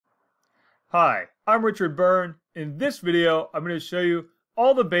Hi, I'm Richard Byrne. In this video, I'm going to show you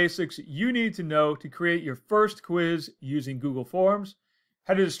all the basics you need to know to create your first quiz using Google Forms,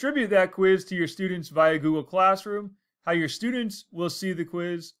 how to distribute that quiz to your students via Google Classroom, how your students will see the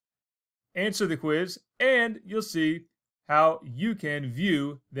quiz, answer the quiz, and you'll see how you can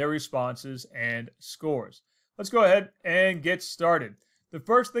view their responses and scores. Let's go ahead and get started. The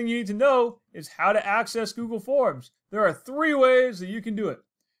first thing you need to know is how to access Google Forms. There are 3 ways that you can do it.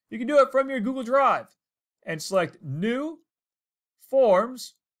 You can do it from your Google Drive and select New,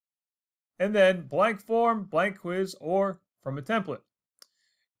 Forms, and then blank form, blank quiz, or from a template.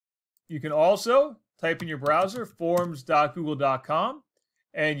 You can also type in your browser forms.google.com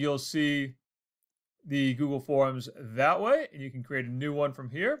and you'll see the Google Forms that way, and you can create a new one from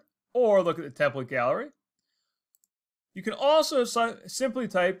here or look at the template gallery. You can also simply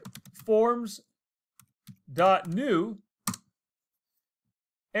type forms.new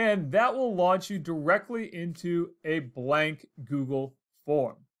and that will launch you directly into a blank Google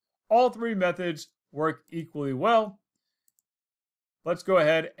form. All 3 methods work equally well. Let's go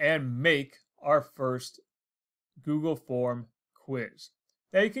ahead and make our first Google form quiz.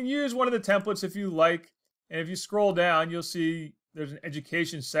 Now you can use one of the templates if you like, and if you scroll down, you'll see there's an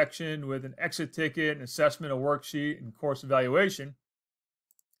education section with an exit ticket, an assessment, a worksheet, and course evaluation.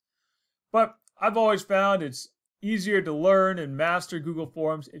 But I've always found it's easier to learn and master Google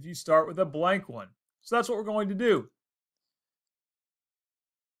Forms if you start with a blank one. So that's what we're going to do.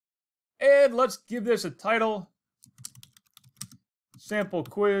 And let's give this a title. Sample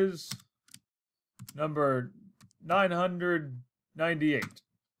quiz number 998.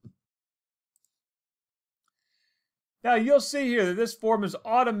 Now you'll see here that this form is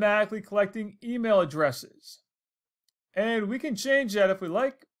automatically collecting email addresses. And we can change that if we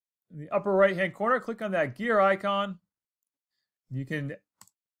like. In the upper right-hand corner, click on that gear icon. You can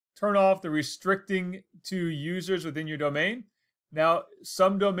turn off the restricting to users within your domain. Now,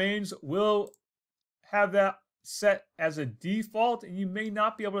 some domains will have that set as a default, and you may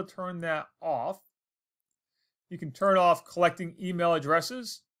not be able to turn that off. You can turn off collecting email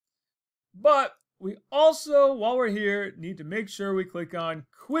addresses. But we also, while we're here, need to make sure we click on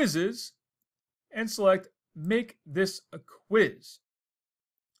Quizzes and select Make This a Quiz.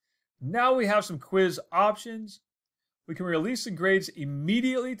 Now we have some quiz options. We can release the grades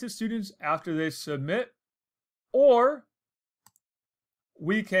immediately to students after they submit, or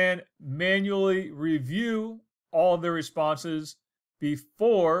we can manually review all of their responses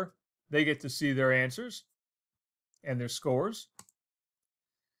before they get to see their answers and their scores.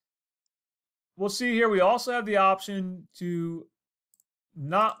 We'll see here we also have the option to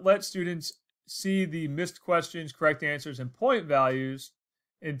not let students see the missed questions, correct answers, and point values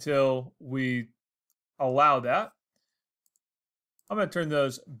until we allow that. I'm going to turn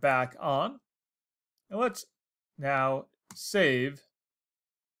those back on. And let's now save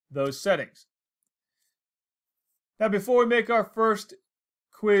those settings. Now, before we make our first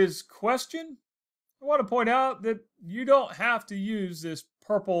quiz question, I want to point out that you don't have to use this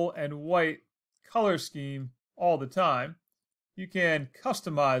purple and white color scheme all the time. You can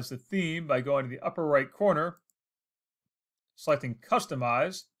customize the theme by going to the upper right corner, selecting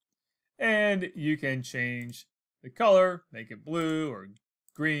Customize, and you can change the color, make it blue or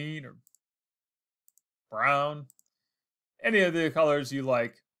green or brown. Any of the colors you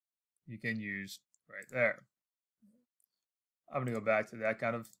like, you can use right there. I'm going to go back to that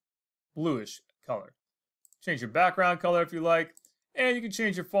kind of bluish color. Change your background color if you like, and you can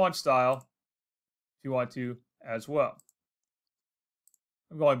change your font style if you want to as well.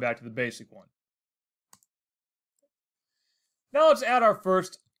 I'm going back to the basic one. Now let's add our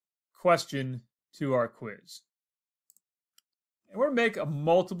first question to our quiz. And we're going to make a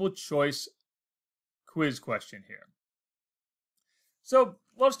multiple choice quiz question here. So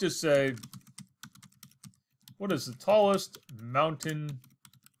let's just say, what is the tallest mountain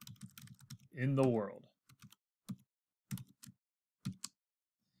in the world?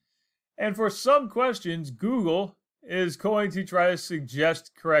 And for some questions, Google is going to try to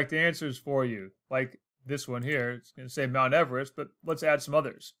suggest correct answers for you, like this one here. It's going to say Mount Everest, but let's add some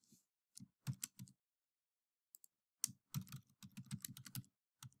others.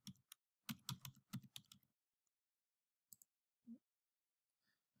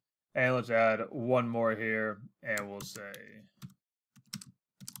 And let's add one more here, and we'll say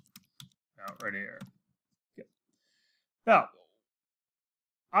right here. Okay. Now,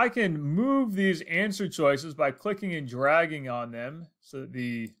 I can move these answer choices by clicking and dragging on them so that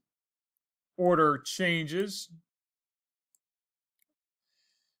the order changes.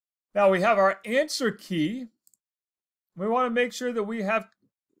 Now we have our answer key. We want to make sure that we have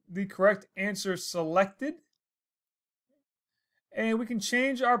the correct answer selected. And we can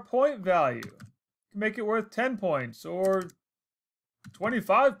change our point value. Make it worth 10 points or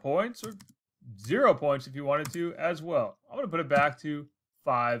 25 points or 0 points if you wanted to as well. I'm going to put it back to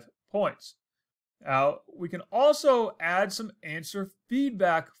 5 points. Now, we can also add some answer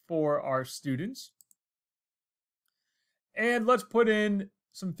feedback for our students. And let's put in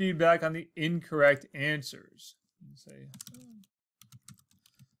some feedback on the incorrect answers. Say,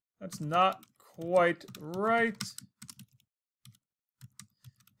 that's not quite right.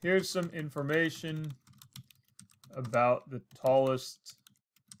 Here's some information about the tallest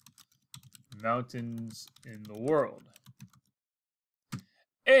mountains in the world.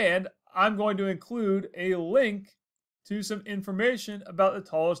 And I'm going to include a link to some information about the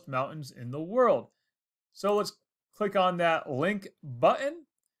tallest mountains in the world. So let's click on that link button.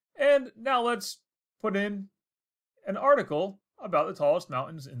 And now let's put in an article about the tallest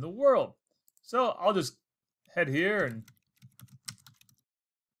mountains in the world. So I'll just head here and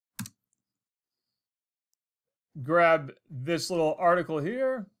grab this little article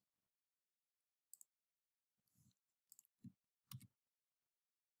here.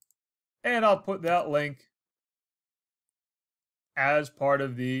 And I'll put that link as part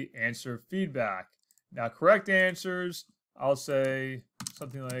of the answer feedback. Now, correct answers, I'll say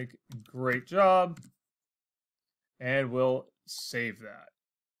something like, great job, and we'll save that.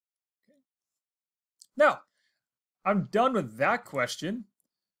 Okay. Now, I'm done with that question,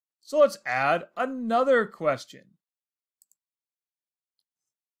 so let's add another question.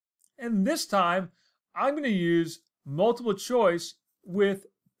 And this time, I'm going to use multiple choice with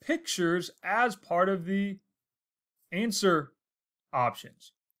pictures as part of the answer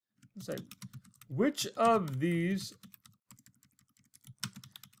options. Let's say, which of these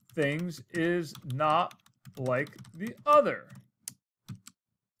things is not like the other?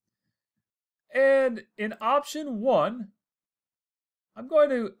 And in option 1, I'm going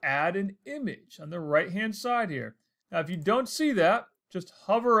to add an image on the right-hand side here. Now, if you don't see that, just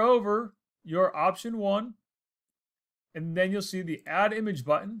hover over your option 1, and then you'll see the Add Image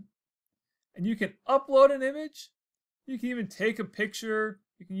button. And you can upload an image. You can even take a picture.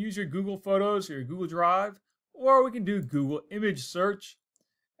 You can use your Google Photos or your Google Drive, or we can do Google Image Search.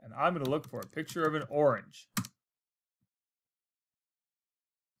 And I'm going to look for a picture of an orange.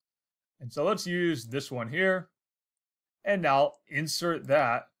 And so let's use this one here. And now insert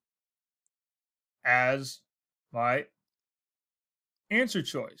that as my answer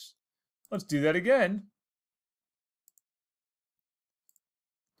choice. Let's do that again.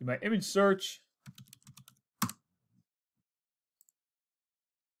 Do my image search.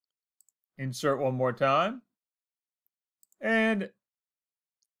 Insert one more time. And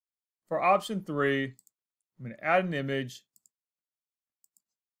for option 3, I'm going to add an image.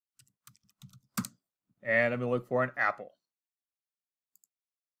 And I'm going to look for an apple.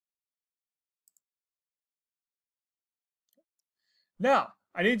 Now,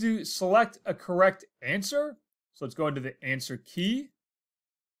 I need to select a correct answer. So let's go into the answer key.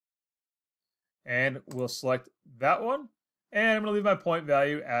 And we'll select that one. And I'm going to leave my point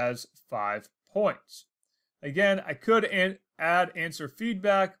value as 5 points. Again, I could add answer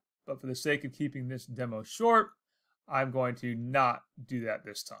feedback, but for the sake of keeping this demo short, I'm going to not do that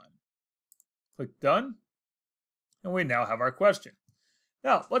this time. Click Done. And we now have our question.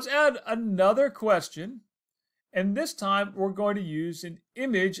 Now, let's add another question. And this time, we're going to use an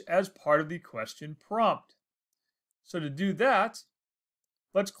image as part of the question prompt. So to do that,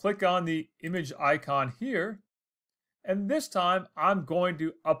 let's click on the image icon here. And this time, I'm going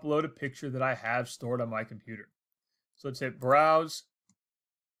to upload a picture that I have stored on my computer. So let's hit Browse.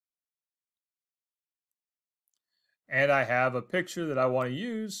 And I have a picture that I want to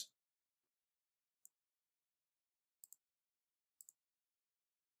use.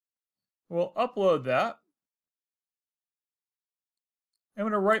 We'll upload that. I'm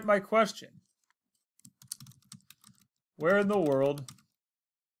going to write my question. Where in the world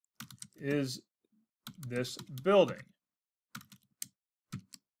is this building?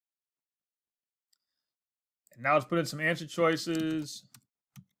 And now let's put in some answer choices.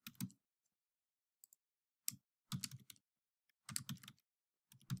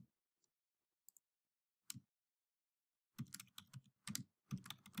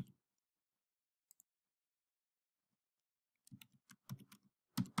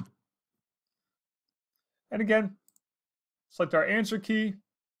 And again, select our answer key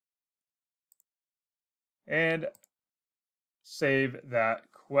and save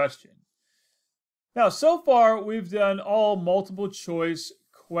that question. Now, so far, we've done all multiple choice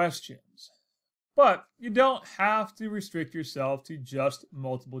questions. But you don't have to restrict yourself to just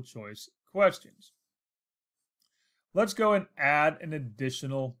multiple choice questions. Let's go and add an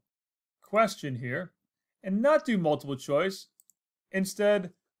additional question here and not do multiple choice.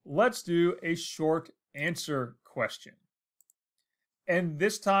 Instead, let's do a short answer question. And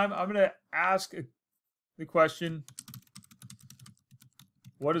this time I'm going to ask the question,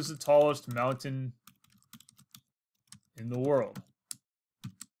 what is the tallest mountain in the world?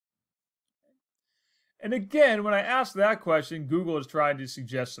 And again, when I ask that question, Google is trying to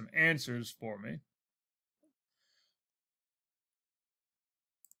suggest some answers for me.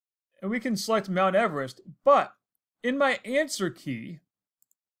 And we can select Mount Everest, but in my answer key,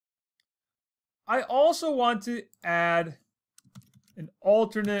 I also want to add an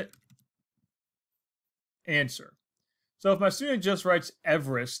alternate answer. So if my student just writes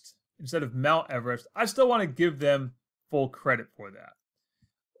Everest instead of Mount Everest, I still want to give them full credit for that.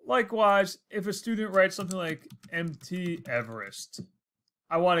 Likewise, if a student writes something like MT Everest,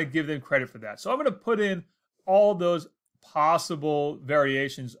 I want to give them credit for that. So I'm going to put in all those possible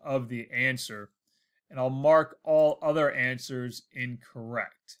variations of the answer, and I'll mark all other answers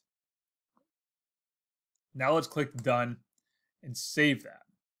incorrect. Now let's click Done and save that.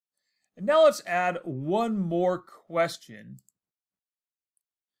 And now let's add one more question.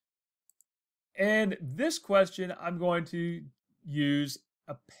 And this question, I'm going to use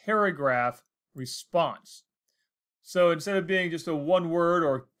a paragraph response. So instead of being just a one-word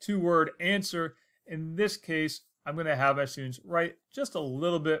or two-word answer, in this case, I'm going to have my students write just a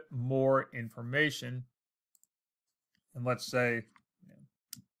little bit more information. And let's say,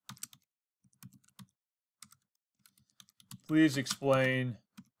 please explain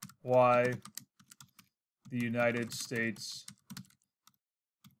why the United States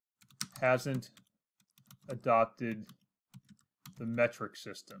hasn't adopted the metric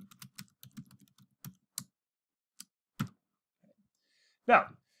system. Now,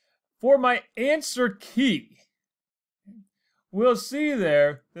 for my answer key, we'll see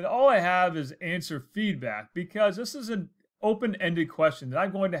there that all I have is answer feedback because this is an open-ended question that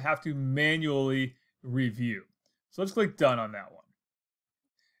I'm going to have to manually review. So let's click Done on that one.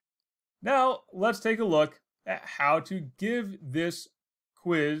 Now, let's take a look at how to give this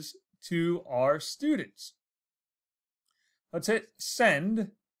quiz to our students. Let's hit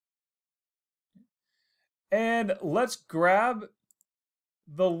Send. And let's grab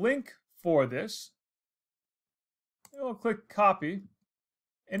the link for this. And we'll click Copy.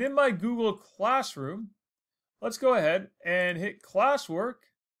 And in my Google Classroom, let's go ahead and hit Classwork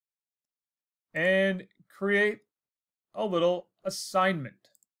and create a little assignment.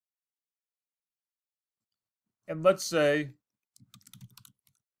 And let's say,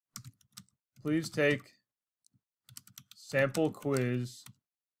 please take sample quiz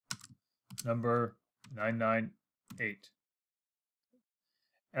number 998.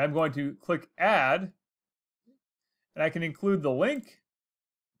 And I'm going to click Add, and I can include the link,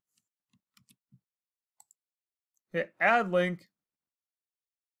 hit Add Link,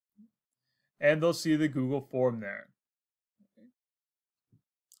 and they'll see the Google form there.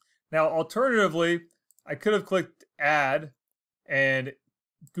 Now, alternatively, I could have clicked Add and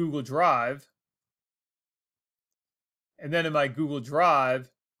Google Drive, and then in my Google Drive,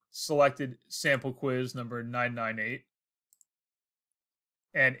 selected sample quiz number 998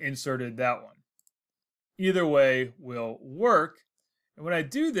 and inserted that one. Either way will work. And when I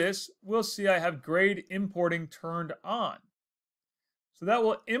do this, we'll see I have grade importing turned on. So that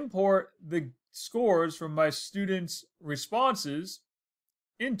will import the scores from my students' responses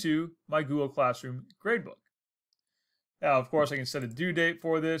into my Google Classroom gradebook. Now, of course, I can set a due date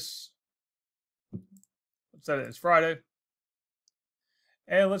for this. Let's set it as Friday.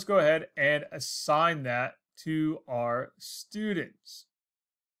 And let's go ahead and assign that to our students.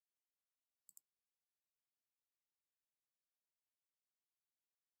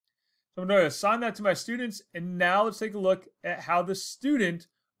 So I'm going to assign that to my students, and now let's take a look at how the student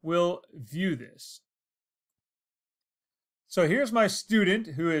will view this. So here's my student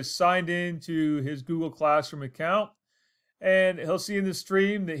who is signed into his Google Classroom account, and he'll see in the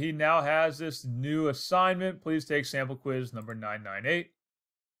stream that he now has this new assignment. Please take sample quiz number 998.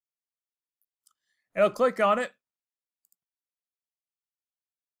 And I'll click on it.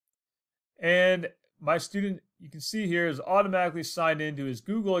 And my student, you can see here, is automatically signed into his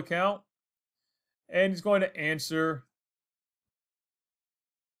Google account. And he's going to answer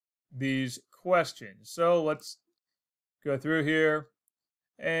these questions. So let's go through here.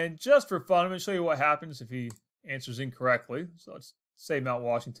 And just for fun, I'm going to show you what happens if he answers incorrectly. So let's say Mount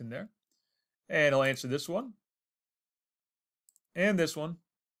Washington there. And he'll answer this one. And this one.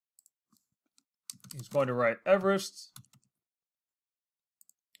 he's going to write Everest.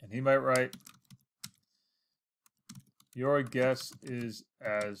 And he might write, your guess is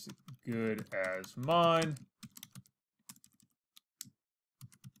as good as mine.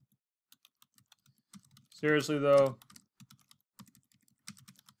 Seriously, though,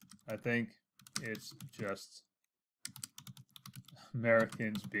 I think it's just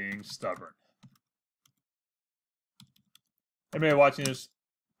Americans being stubborn. Anybody watching this,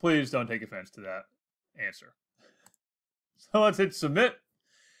 please don't take offense to that answer. So let's hit submit.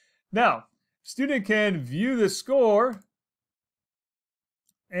 Now, student can view the score,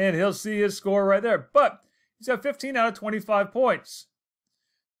 and he'll see his score right there. But he's got 15 out of 25 points.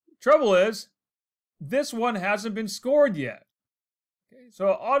 Trouble is, this one hasn't been scored yet. Okay, so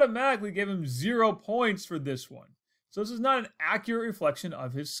it automatically gave him 0 points for this one. So this is not an accurate reflection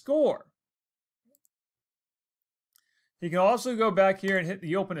of his score. He can also go back here and hit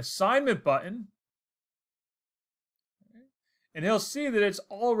the Open Assignment button. And he'll see that it's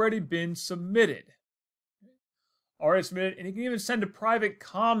already been submitted. Already submitted. And he can even send a private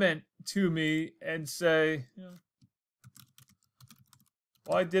comment to me and say, you know,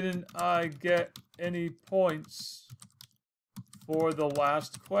 why didn't I get any points for the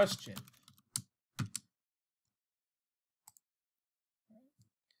last question?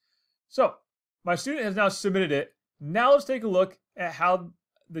 So, my student has now submitted it. Now let's take a look at how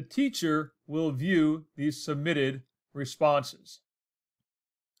the teacher will view these submitted responses.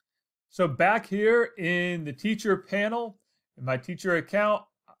 So back here in the teacher panel, in my teacher account,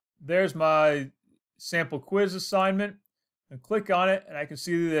 there's my sample quiz assignment. I click on it and I can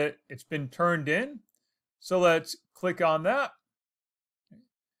see that it's been turned in. So let's click on that.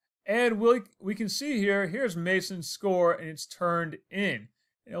 And we can see here, here's Mason's score and it's turned in.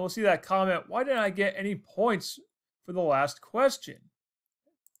 And we'll see that comment, why didn't I get any points for the last question?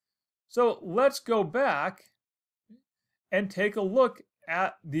 So let's go back and take a look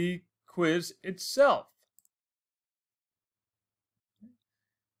at the quiz itself.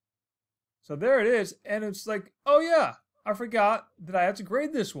 So there it is, and it's like, oh yeah, I forgot that I have to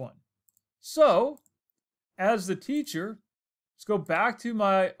grade this one. So, as the teacher, let's go back to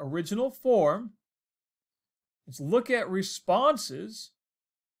my original form. Let's look at responses,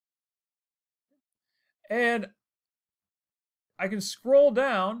 and I can scroll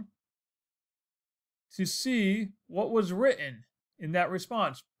down to see what was written in that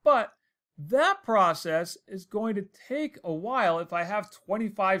response. But that process is going to take a while. If I have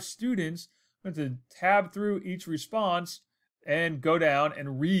 25 students, I'm going to tab through each response and go down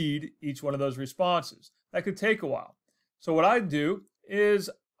and read each one of those responses. That could take a while. So what I do is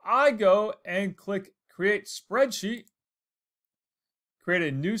I go and click Create Spreadsheet, create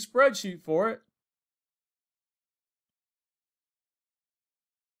a new spreadsheet for it,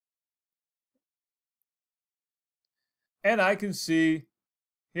 and I can see,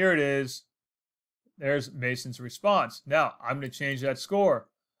 here it is, there's Mason's response. Now, I'm going to change that score.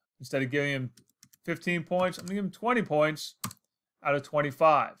 Instead of giving him 15 points, I'm going to give him 20 points out of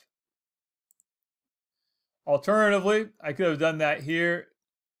 25. Alternatively, I could have done that here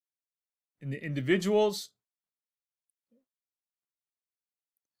in the individuals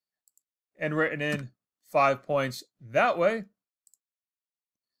and written in 5 points that way.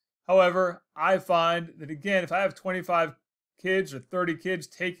 However, I find that, again, if I have 25 kids or 30 kids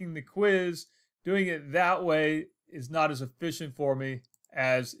taking the quiz, doing it that way is not as efficient for me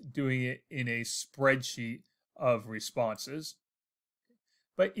as doing it in a spreadsheet of responses.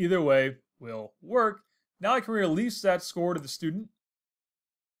 But either way will work. Now I can release that score to the student.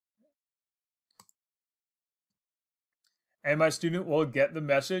 And my student will get the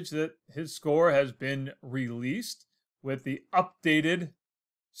message that his score has been released with the updated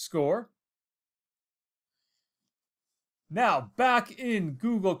score. Now, back in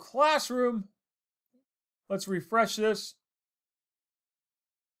Google Classroom, let's refresh this.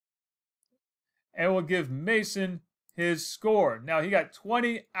 And we'll give Mason his score. Now, he got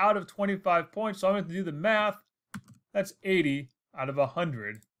 20 out of 25 points, so I'm going to do the math. That's 80 out of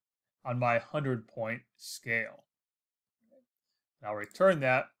 100 on my 100-point scale. And I'll return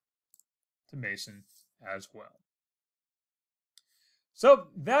that to Mason as well. So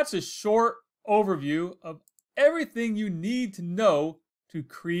that's a short overview of everything you need to know to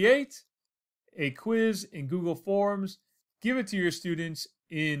create a quiz in Google Forms, give it to your students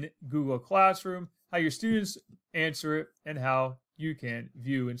in Google Classroom, how your students answer it, and how you can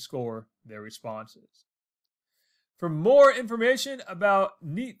view and score their responses. For more information about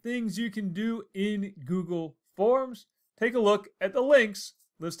neat things you can do in Google Forms, take a look at the links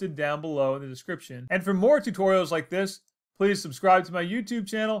listed down below in the description. And for more tutorials like this, Please subscribe to my YouTube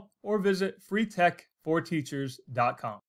channel or visit freetechforteachers.com.